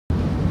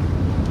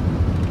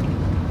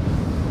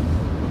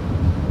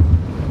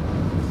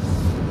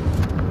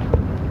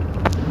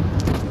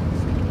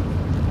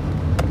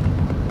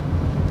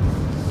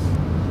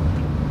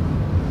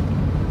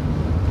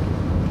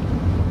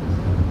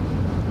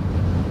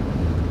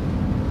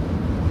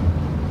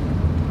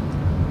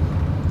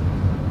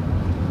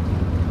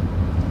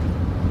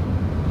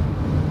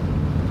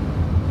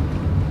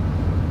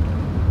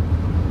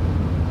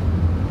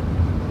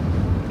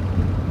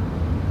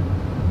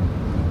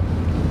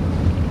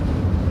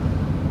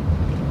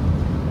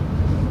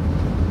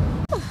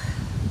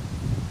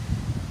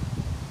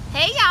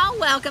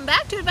Welcome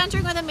back to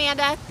Adventuring with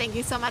Amanda. Thank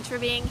you so much for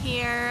being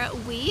here.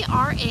 We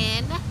are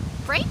in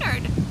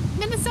Brainerd,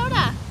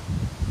 Minnesota,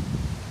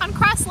 on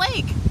Cross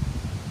Lake.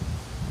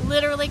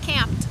 Literally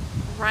camped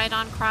right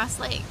on Cross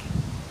Lake.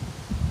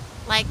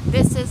 Like,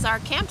 this is our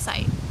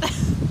campsite.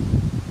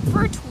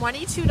 For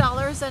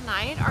 $22 a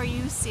night? Are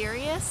you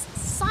serious?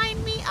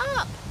 Sign me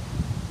up.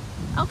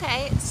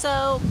 Okay,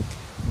 so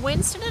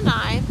Winston and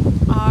I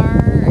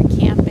are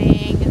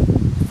camping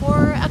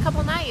for a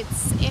couple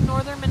nights in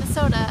northern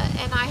Minnesota,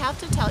 and I have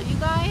to tell you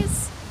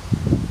guys,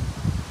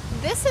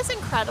 this is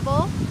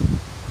incredible.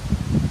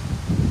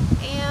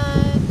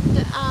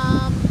 And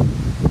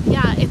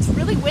yeah, it's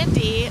really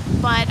windy,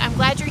 but I'm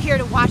glad you're here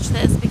to watch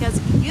this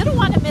because you don't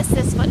want to miss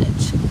this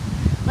footage.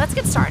 Let's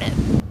get started.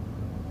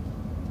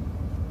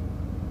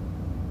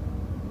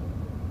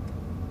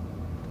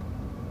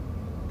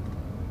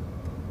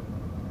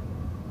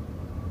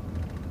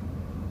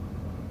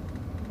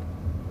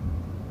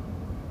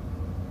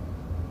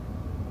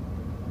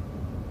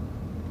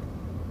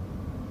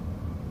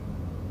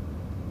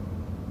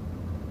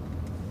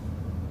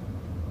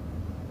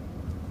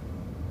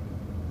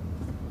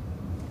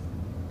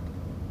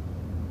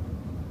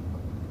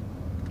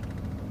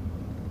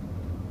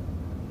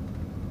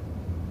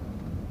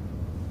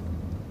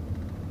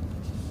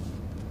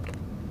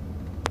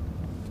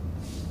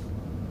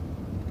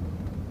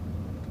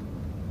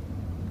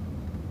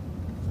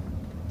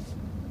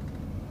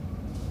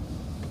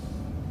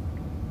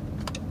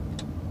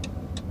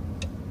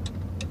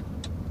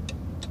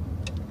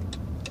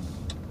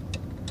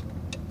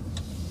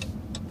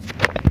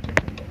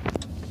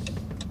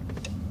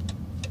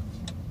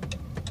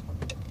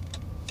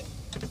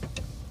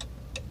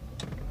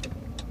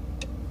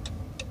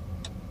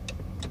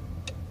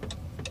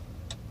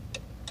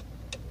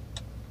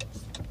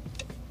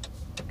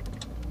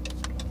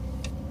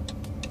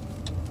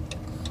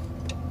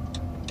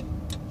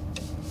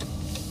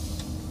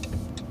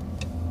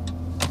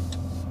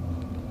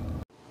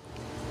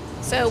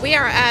 So we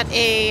are at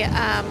a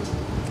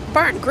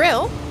barn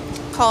grill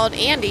called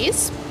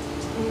Andy's.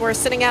 We're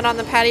sitting out on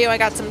the patio. I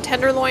got some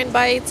tenderloin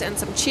bites and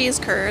some cheese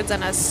curds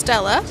and a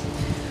Stella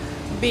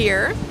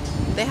beer.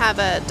 They have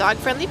a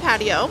dog-friendly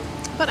patio,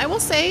 but I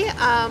will say,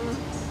 and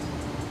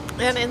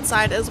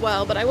inside as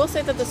well, but I will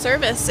say that the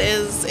service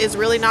is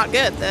really not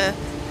good. The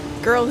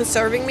girl who's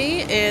serving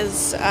me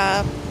is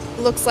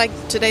looks like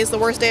today's the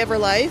worst day of her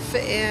life,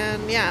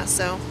 and yeah,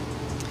 so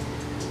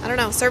I don't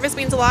know. Service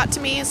means a lot to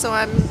me, so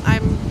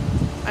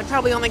I'd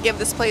probably only give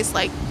this place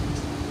like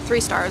 3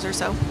 stars or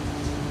so.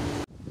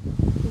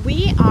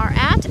 We are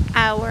at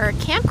our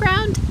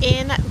campground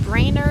in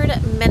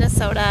Brainerd,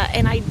 Minnesota,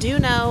 and I do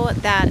know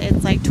that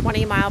it's like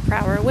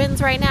 20-mile-per-hour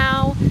winds right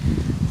now,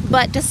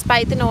 but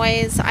despite the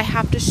noise, I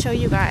have to show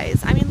you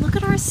guys. I mean, look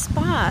at our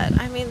spot.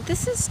 I mean,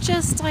 this is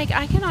just like,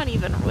 I cannot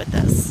even with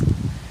this.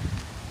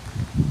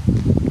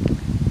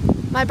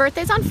 My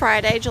birthday's on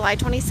Friday, July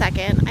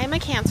 22nd. I am a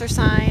Cancer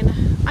sign.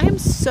 I am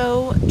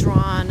so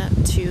drawn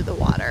to the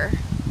water.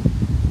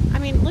 I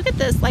mean, look at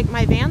this. Like,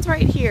 my van's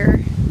right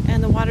here,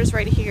 and the water's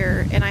right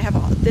here, and I have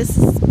all this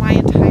is my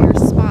entire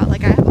spot.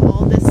 Like, I have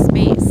all this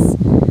space.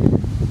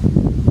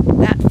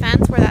 That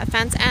fence, where that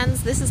fence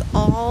ends, this is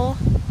all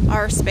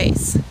our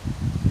space.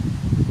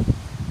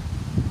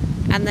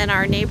 And then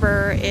our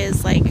neighbor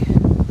is like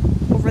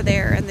over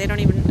there, and they don't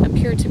even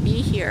appear to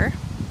be here.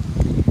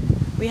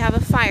 We have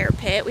a fire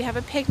pit, we have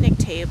a picnic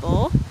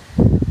table,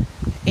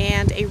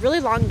 and a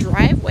really long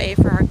driveway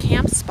for our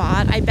camp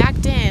spot. I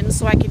backed in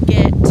so I could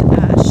get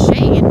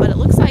shade, but it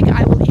looks like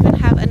I will even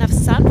have enough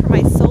sun for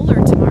my solar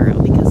tomorrow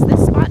because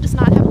this spot does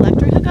not have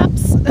electric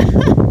hookups.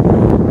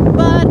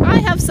 But I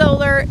have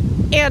solar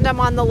and I'm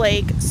on the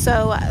lake,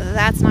 so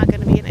that's not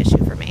going to be an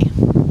issue for me.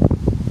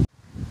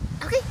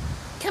 Okay,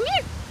 come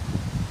here.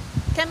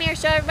 Come here,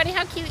 show everybody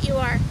how cute you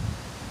are.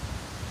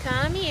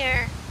 Come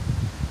here.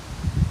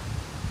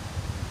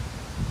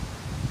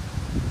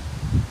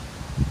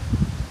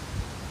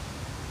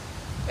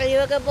 Are you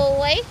a good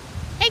boy?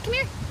 Hey, come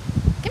here.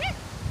 Come here.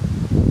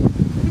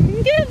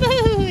 Good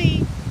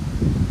boy.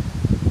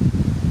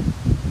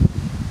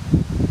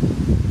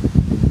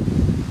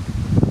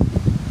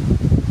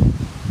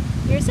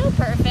 You're so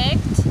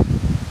perfect.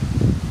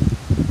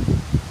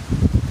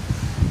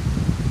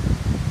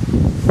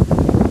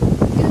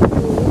 Good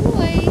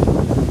boy.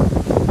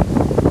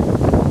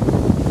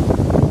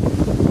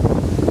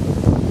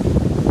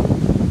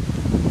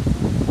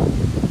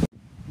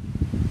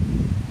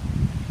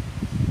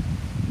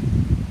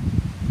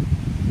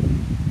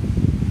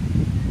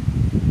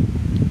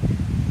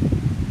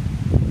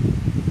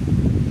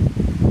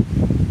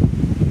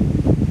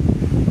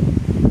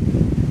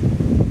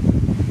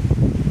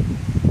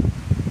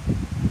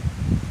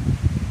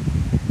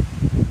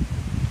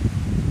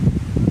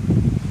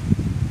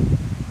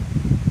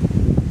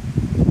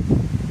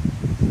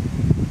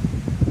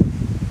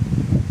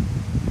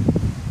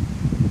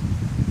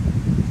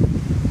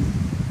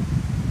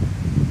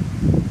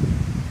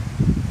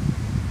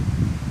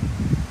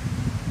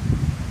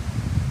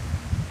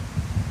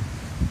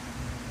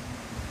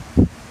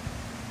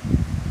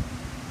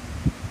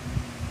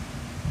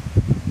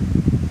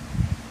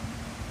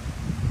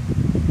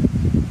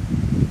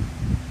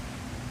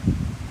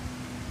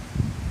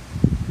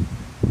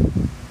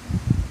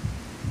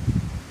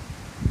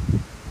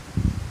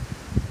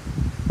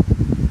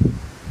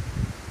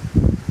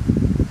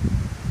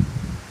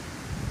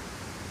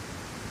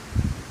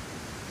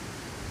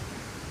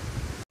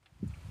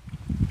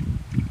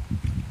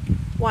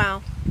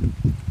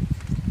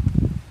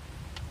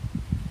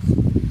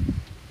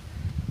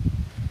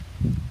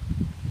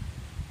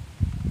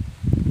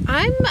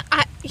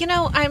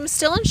 I'm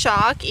still in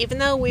shock, even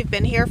though we've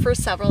been here for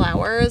several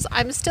hours.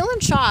 I'm still in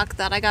shock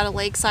that I got a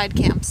lakeside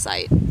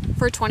campsite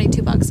for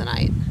 $22 a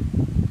night.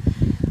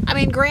 I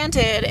mean,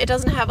 granted, it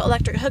doesn't have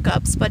electric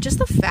hookups, but just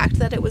the fact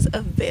that it was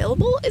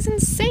available is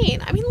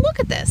insane. I mean, look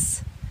at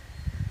this.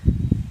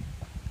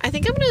 I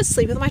think I'm going to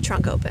sleep with my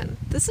trunk open.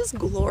 This is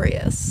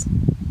glorious.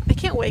 I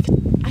can't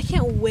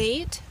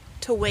wait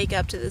to wake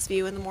up to this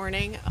view in the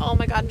morning. Oh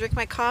my God, and drink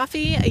my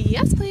coffee.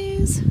 Yes,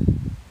 please.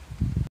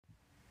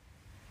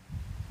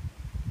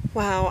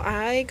 Wow,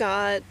 I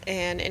got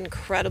an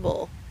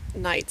incredible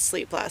night's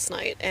sleep last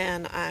night,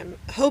 and I'm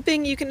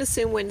hoping you can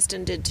assume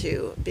Winston did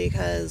too,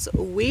 because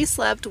we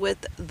slept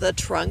with the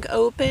trunk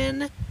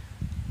open.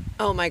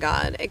 Oh my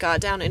God, it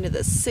got down into the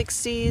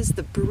 60s,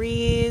 the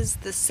breeze,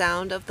 the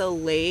sound of the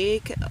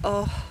lake.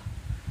 Oh,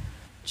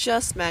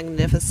 just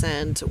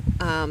magnificent.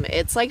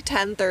 It's like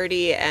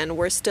 10:30 and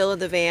we're still in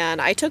the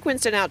van. I took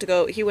Winston out to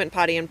go, he went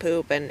potty and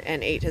poop and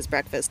ate his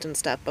breakfast and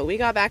stuff, but we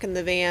got back in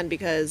the van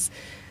because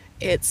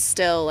it's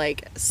still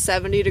like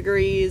 70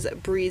 degrees,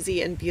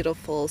 breezy and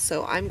beautiful.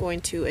 So I'm going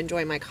to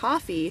enjoy my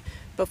coffee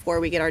before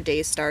we get our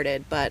day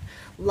started. But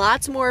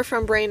lots more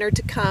from Brainerd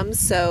to come.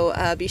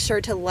 So be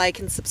sure to like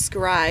and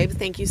subscribe.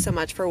 Thank you so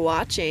much for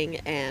watching,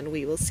 and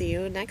we will see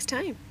you next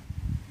time.